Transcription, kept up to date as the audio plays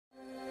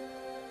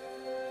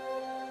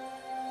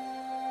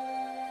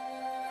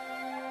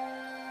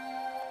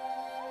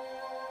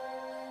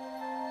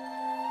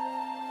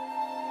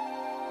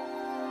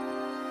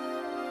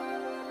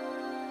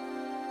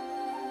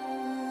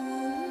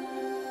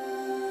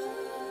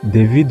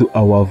Devido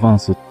ao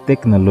avanço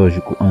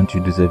tecnológico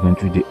antes dos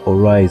eventos de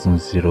Horizon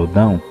Zero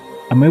Dawn,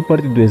 a maior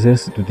parte do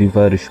exército de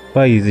vários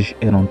países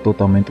eram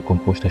totalmente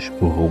compostas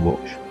por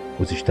robôs.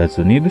 Os Estados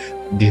Unidos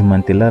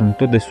desmantelaram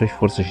todas suas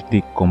forças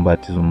de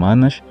combate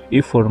humanas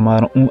e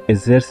formaram um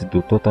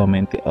exército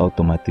totalmente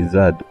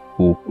automatizado,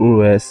 o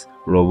US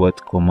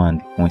Robot Command,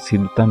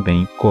 conhecido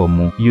também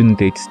como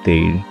United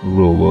States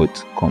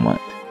Robot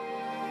Command.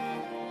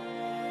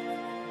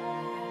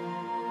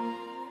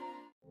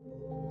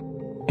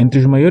 Entre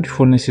os maiores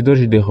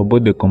fornecedores de robô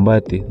de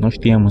combate, nós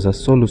tínhamos as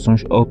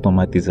soluções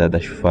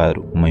automatizadas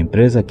Faro, uma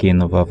empresa que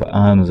inovava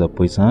anos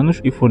após anos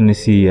e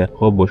fornecia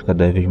robôs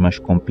cada vez mais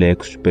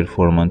complexos,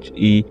 performantes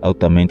e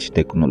altamente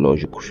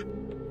tecnológicos.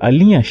 A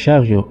linha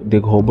Charger de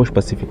robôs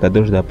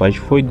pacificadores da paz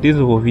foi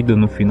desenvolvida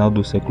no final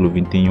do século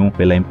XXI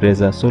pela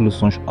empresa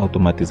Soluções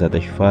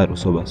Automatizadas Faro,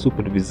 sob a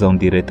supervisão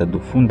direta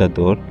do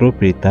fundador,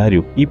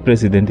 proprietário e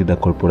presidente da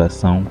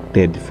corporação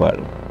Ted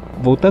Faro.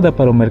 Voltada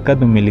para o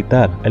mercado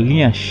militar, a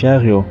linha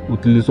Charger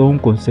utilizou um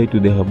conceito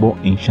de robô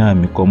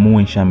enxame como um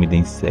enxame de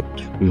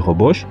insectos. Os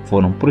robôs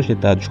foram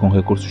projetados com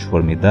recursos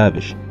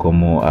formidáveis,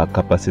 como a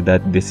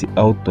capacidade de se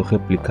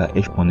autorreplicar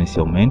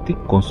exponencialmente,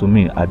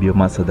 consumir a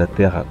biomassa da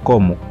Terra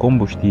como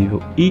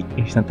combustível e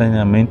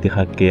instantaneamente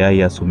hackear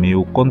e assumir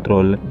o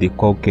controle de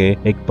qualquer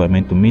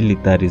equipamento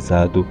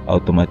militarizado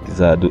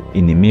automatizado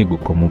inimigo,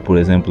 como por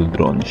exemplo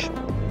drones.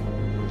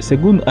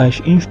 Segundo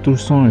as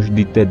instruções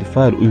de Ted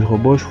Faro, os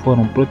robôs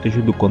foram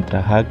protegidos contra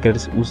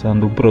hackers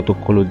usando um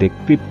protocolo de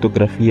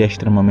criptografia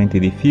extremamente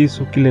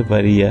difícil que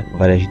levaria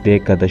várias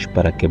décadas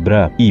para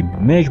quebrar. E,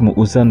 mesmo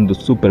usando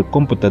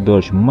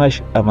supercomputadores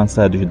mais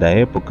avançados da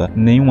época,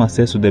 nenhum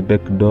acesso de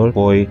backdoor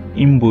foi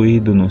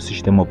imbuído no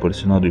sistema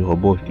operacional dos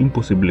robôs,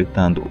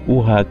 impossibilitando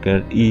o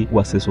hacker e o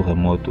acesso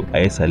remoto a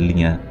essa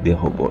linha de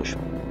robôs.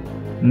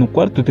 No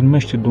quarto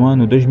trimestre do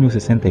ano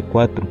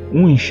 2064,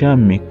 um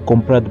enxame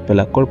comprado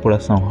pela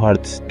corporação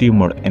Hearts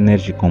Timor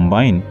Energy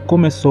Combine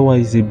começou a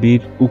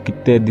exibir o que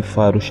Ted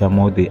Faro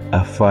chamou de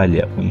a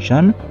falha. O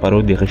enxame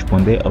parou de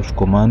responder aos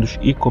comandos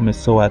e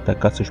começou a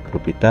atacar seus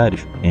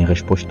proprietários. Em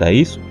resposta a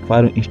isso,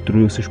 Faro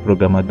instruiu seus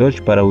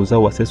programadores para usar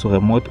o acesso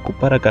remoto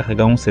para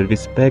carregar um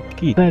service pack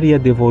que traria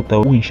de volta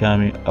o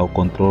enxame ao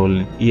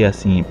controle e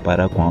assim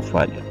parar com a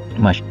falha.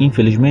 Mas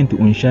infelizmente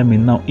o enxame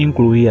não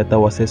incluía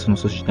tal acesso no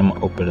seu sistema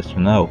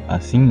operacional,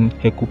 assim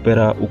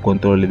recuperar o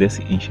controle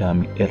desse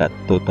enxame era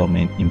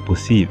totalmente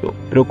impossível.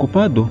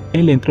 Preocupado,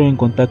 ele entrou em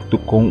contato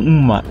com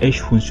uma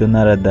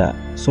ex-funcionária da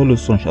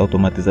Soluções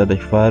Automatizadas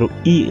Faro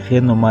e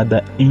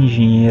renomada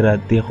engenheira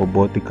de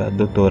robótica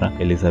Dra.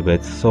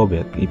 Elizabeth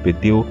Sobek e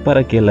pediu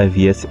para que ela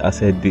viesse à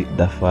sede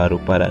da Faro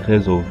para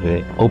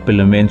resolver ou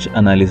pelo menos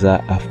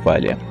analisar a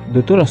falha.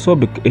 Dra.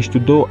 Sobek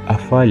estudou a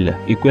falha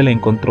e o que ela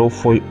encontrou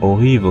foi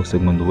horrível,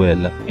 segundo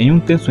ela. Em um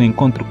tenso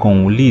encontro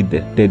com o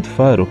líder, Ted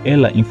Faro,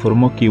 ela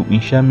informou que o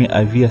enxame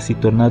havia se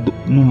tornado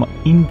numa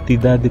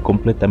entidade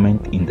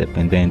completamente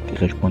independente,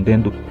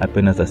 respondendo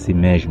apenas a si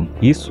mesmo.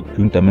 Isso,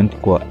 juntamente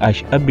com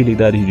as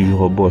habilidades dos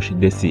robôs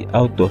de se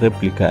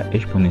autorreplicar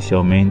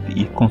exponencialmente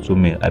e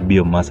consumir a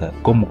biomassa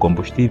como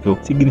combustível,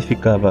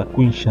 significava que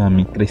o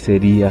enxame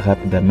cresceria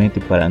rapidamente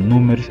para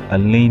números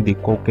além de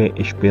qualquer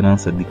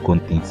esperança de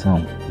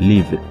contenção.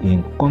 Livre e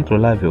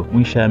incontrolável, o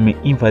enxame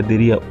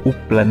invadiria o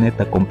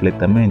planeta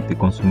completamente,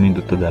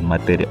 consumindo toda a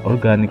matéria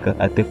orgânica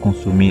até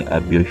consumir a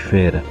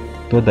biosfera.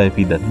 Toda a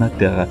vida na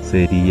Terra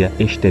seria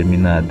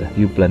exterminada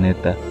e o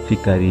planeta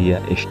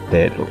ficaria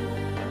estéril.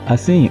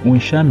 Assim, o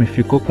enxame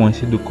ficou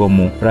conhecido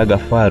como Praga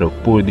Faro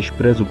por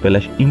desprezo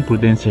pelas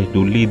imprudências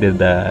do líder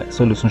das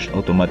Soluções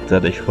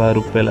Automatizadas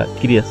Faro pela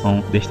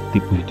criação deste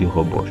tipo de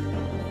robôs.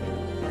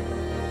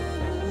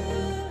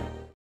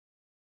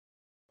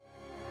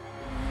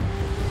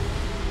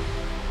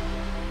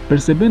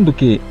 Percebendo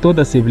que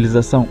toda a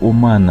civilização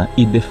humana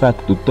e de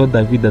facto toda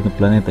a vida no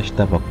planeta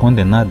estava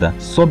condenada,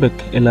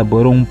 Sobek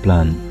elaborou um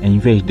plano. Em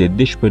vez de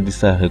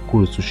desperdiçar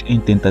recursos em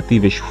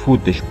tentativas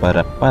fúteis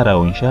para parar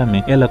o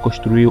enxame, ela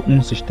construiu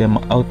um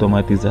sistema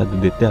automatizado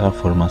de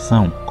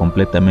terraformação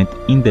completamente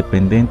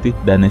independente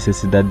da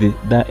necessidade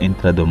da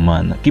entrada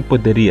humana, que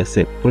poderia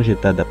ser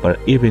projetada para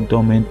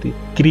eventualmente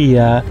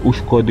criar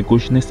os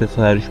códigos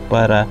necessários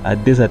para a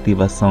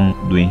desativação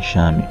do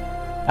enxame.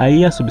 A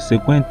IA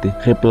subsequente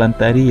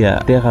replantaria a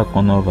Terra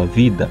com nova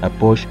vida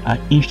após a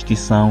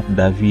extinção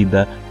da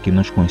vida que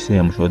nós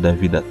conhecemos ou da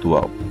vida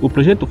atual. O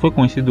projeto foi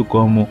conhecido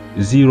como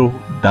Zero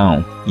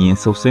Dawn e em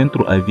seu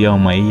centro havia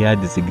uma IA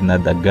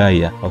designada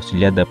Gaia,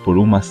 auxiliada por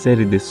uma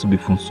série de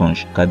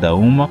subfunções, cada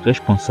uma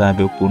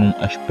responsável por um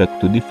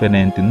aspecto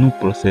diferente no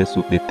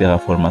processo de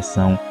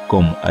terraformação,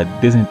 como a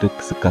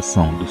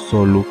desintoxicação do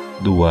solo,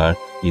 do ar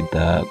e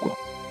da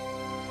água.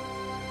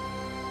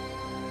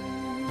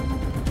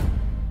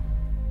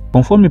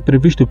 Conforme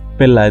previsto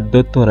pela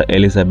Dra.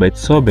 Elizabeth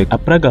Sobek, a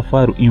Praga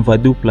Faro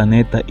invadiu o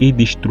planeta e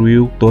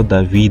destruiu toda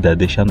a vida,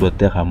 deixando a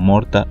Terra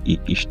morta e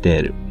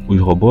estéril. Os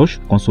robôs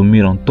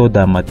consumiram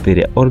toda a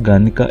matéria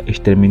orgânica,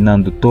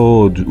 exterminando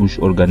todos os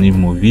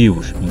organismos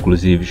vivos,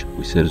 inclusive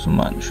os seres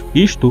humanos.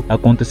 Isto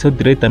aconteceu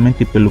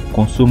diretamente pelo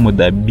consumo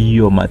da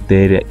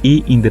biomatéria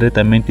e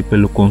indiretamente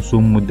pelo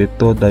consumo de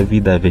toda a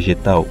vida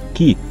vegetal,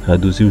 que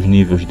reduziu os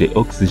níveis de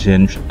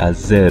oxigênio a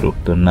zero,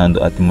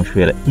 tornando a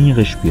atmosfera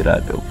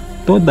irrespirável.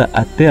 Toda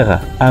a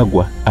terra,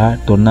 água, ar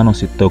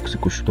tornaram-se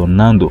tóxicos,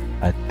 tornando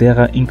a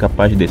terra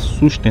incapaz de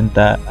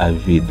sustentar a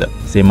vida.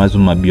 Sem mais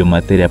uma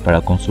biomatéria para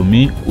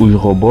consumir, os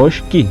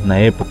robôs, que na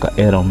época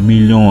eram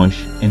milhões,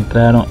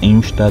 entraram em um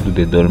estado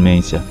de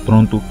dormência,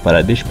 pronto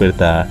para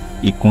despertar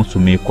e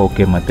consumir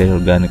qualquer matéria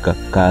orgânica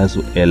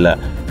caso ela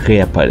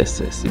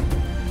reaparecesse.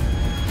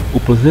 O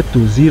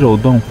projeto Zero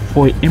Dawn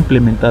foi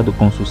implementado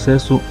com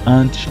sucesso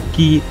antes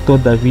que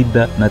toda a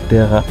vida na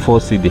Terra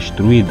fosse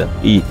destruída,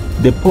 e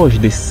depois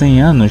de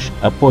 100 anos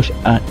após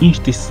a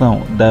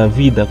extinção da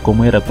vida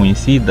como era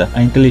conhecida,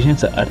 a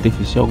inteligência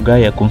artificial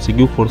Gaia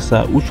conseguiu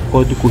forçar os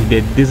códigos de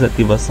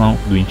desativação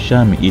do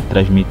enxame e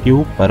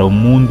transmitiu para o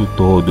mundo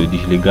todo,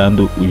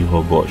 desligando os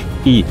robôs.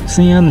 E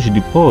 100 anos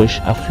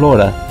depois, a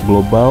flora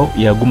global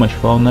e algumas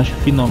faunas,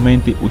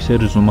 finalmente os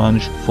seres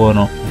humanos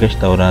foram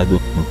restaurados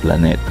no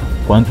planeta.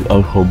 Quanto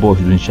aos robôs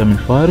do enxame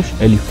Faros,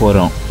 eles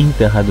foram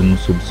enterrados no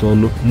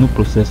subsolo no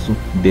processo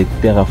de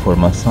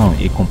terraformação,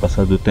 e com o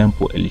passar do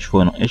tempo eles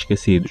foram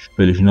esquecidos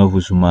pelos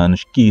novos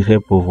humanos que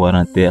repovoaram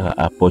a Terra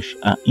após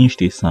a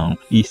extinção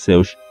e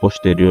seus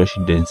posteriores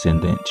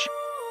descendentes.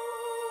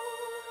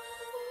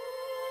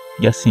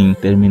 E assim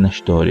termina a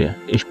história,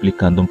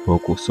 explicando um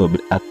pouco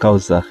sobre a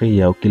causa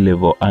real que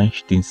levou à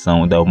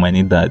extinção da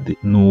humanidade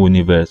no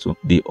universo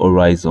de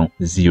Horizon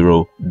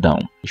Zero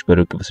Dawn.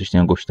 Espero que vocês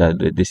tenham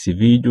gostado desse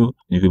vídeo.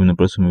 Nos vemos no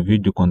próximo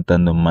vídeo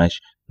contando mais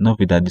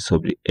novidades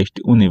sobre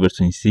este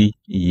universo em si,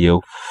 e eu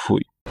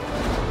fui.